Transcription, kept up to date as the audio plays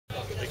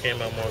they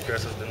came out more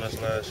aggressive than us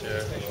last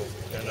year.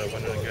 Ended up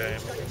winning the game.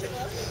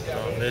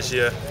 This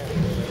year,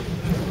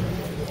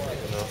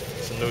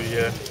 it's a new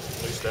year,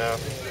 new style.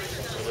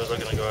 We're just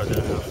looking to go out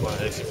there and have fun,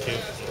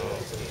 execute.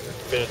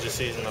 Finish the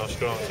season off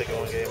strong, take it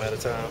one game at a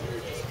time.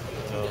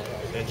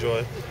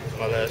 Enjoy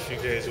my last few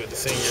games with the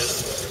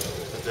seniors.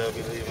 They'll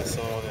be leaving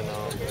soon,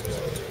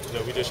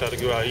 and we just try to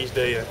go out each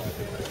day and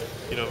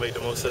make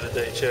the most of the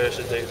day, cherish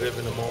the day, live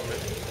in the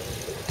moment.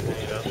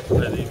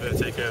 Let the event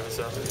take care of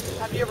itself.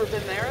 Have you ever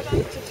been there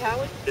then, to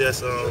Tally?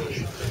 Yes,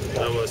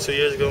 that was 2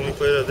 years ago when we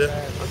played up there.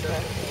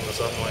 Okay.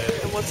 Sophomore year.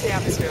 And what's the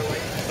atmosphere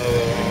like?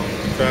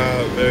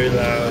 Crowd very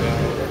loud.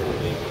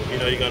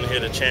 You're gonna hear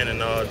the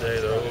chanting all day.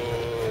 You're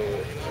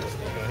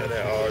gonna hear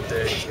that all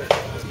day.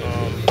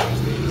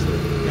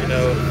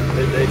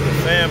 The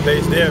fan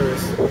base there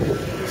is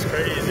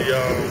crazy.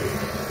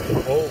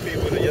 Old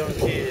people, the young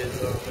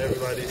kids,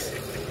 everybody's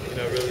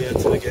really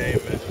into the game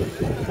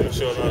and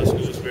show a lot of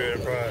school spirit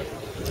and pride.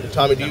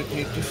 Tommy, do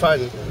you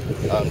find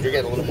you're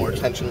getting a little more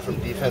attention from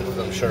defenses?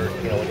 I'm sure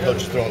when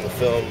coaches throwing the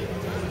film,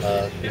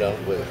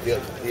 with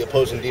the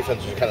opposing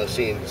defenses are kind of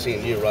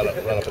seeing you run up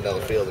and down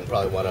the field and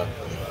probably want to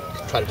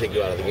try to take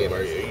you out of the game.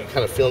 Are you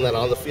kind of feeling that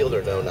on the field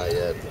or no, not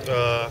yet?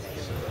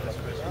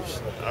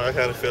 I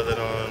kind of feel it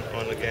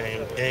on the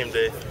game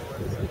day.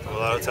 A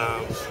lot of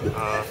times,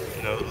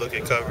 look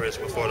at coverage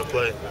before the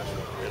play,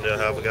 and they'll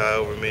have a guy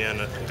over me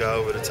and a guy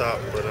over the top.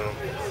 But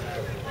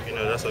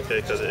that's okay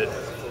because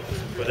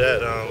with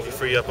that we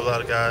free up a lot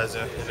of guys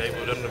and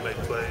enable them to make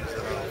plays.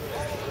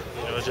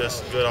 And, it's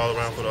just good all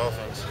around for the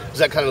offense. Is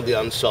that kind of the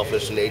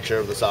unselfish nature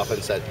of this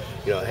offense that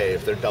hey,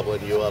 if they're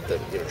doubling you up, then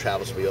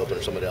Travis will be open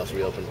or somebody else will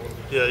be open?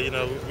 Yeah,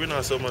 we're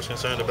not so much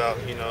concerned about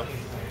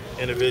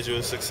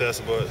individual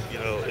success, but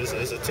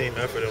it's a team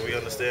effort, and we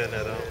understand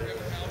that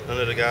none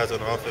of the guys on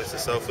the offense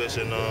is selfish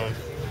and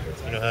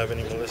have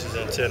any malicious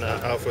intent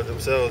out for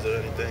themselves or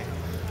anything.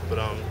 But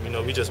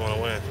we just want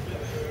to win.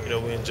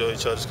 We enjoy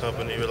each other's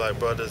company. We're like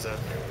brothers, and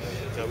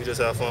we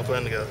just have fun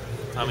playing together.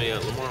 Tommy,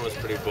 Lamar was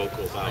pretty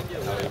vocal about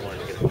how he wanted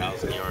to get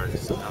 1,000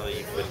 yards. So now that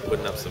you've been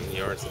putting up some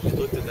yards, have you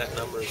looked at that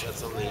number? Is that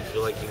something you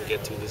feel like you can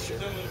get to this year?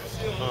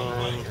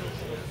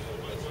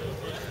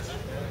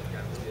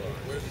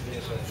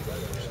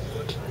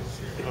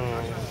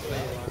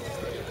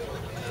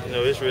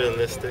 It's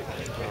realistic.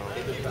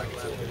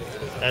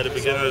 At the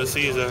beginning of the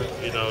season,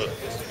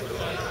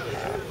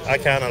 I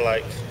kind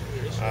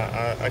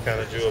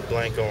of drew a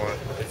blank on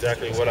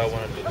exactly what I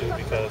wanted to do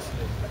because,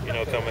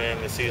 coming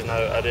in the season,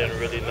 I didn't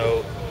really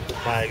know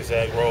my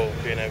exact role,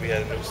 being that we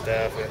had a new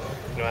staff and,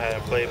 I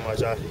hadn't played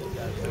much. I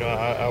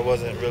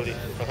wasn't really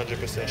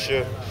 100%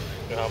 sure,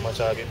 how much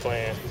I'd be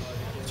playing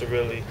to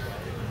really,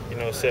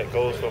 set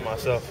goals for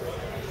myself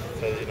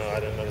because, I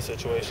didn't know the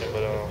situation.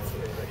 But,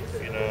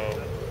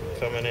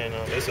 coming in,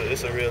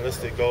 it's a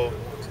realistic goal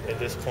at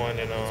this point,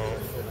 and,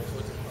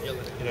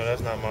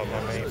 that's not my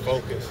main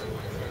focus.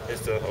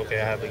 It's I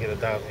have to get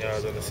 1,000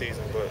 yards on the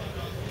season, but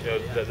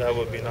that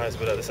would be nice.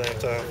 But at the same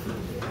time,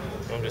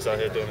 I'm just out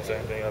here doing the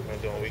same thing I've been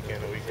doing week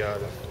in and week out.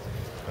 And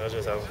I'm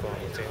just having fun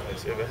with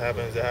teammates. If it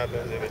happens, it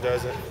happens. If it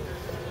doesn't,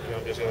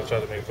 I'm just going to try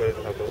to make plays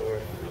and help us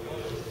win.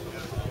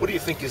 What do you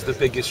think is the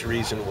biggest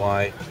reason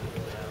why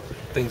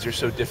things are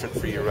so different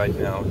for you right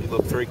now? You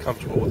look very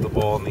comfortable with the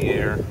ball in the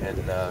air,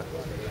 and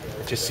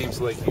it just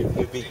seems like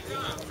you've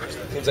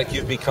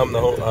become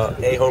the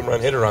a home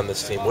run hitter on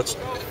this team.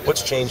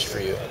 What's changed for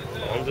you?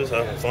 I'm just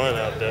having fun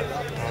out there.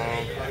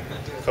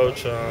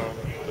 Coach,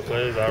 the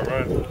plays I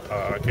run,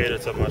 I cater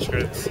to my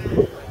strengths.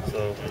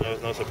 So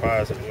it's no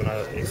surprise when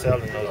I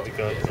excel in those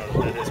because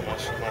that is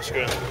my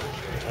strength.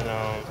 And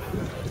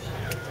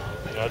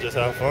I just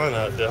have fun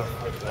out there.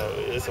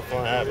 It's a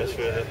fun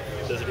atmosphere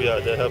to just be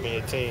out there helping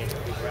your team.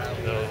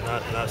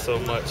 Not so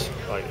much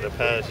like the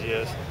past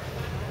years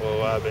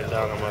where I've been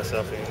down on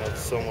myself and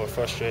somewhat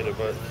frustrated,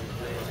 but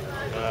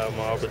I have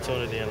my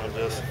opportunity and I'm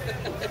just,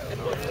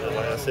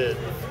 like I said,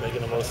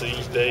 making the most of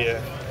each day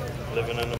and living in the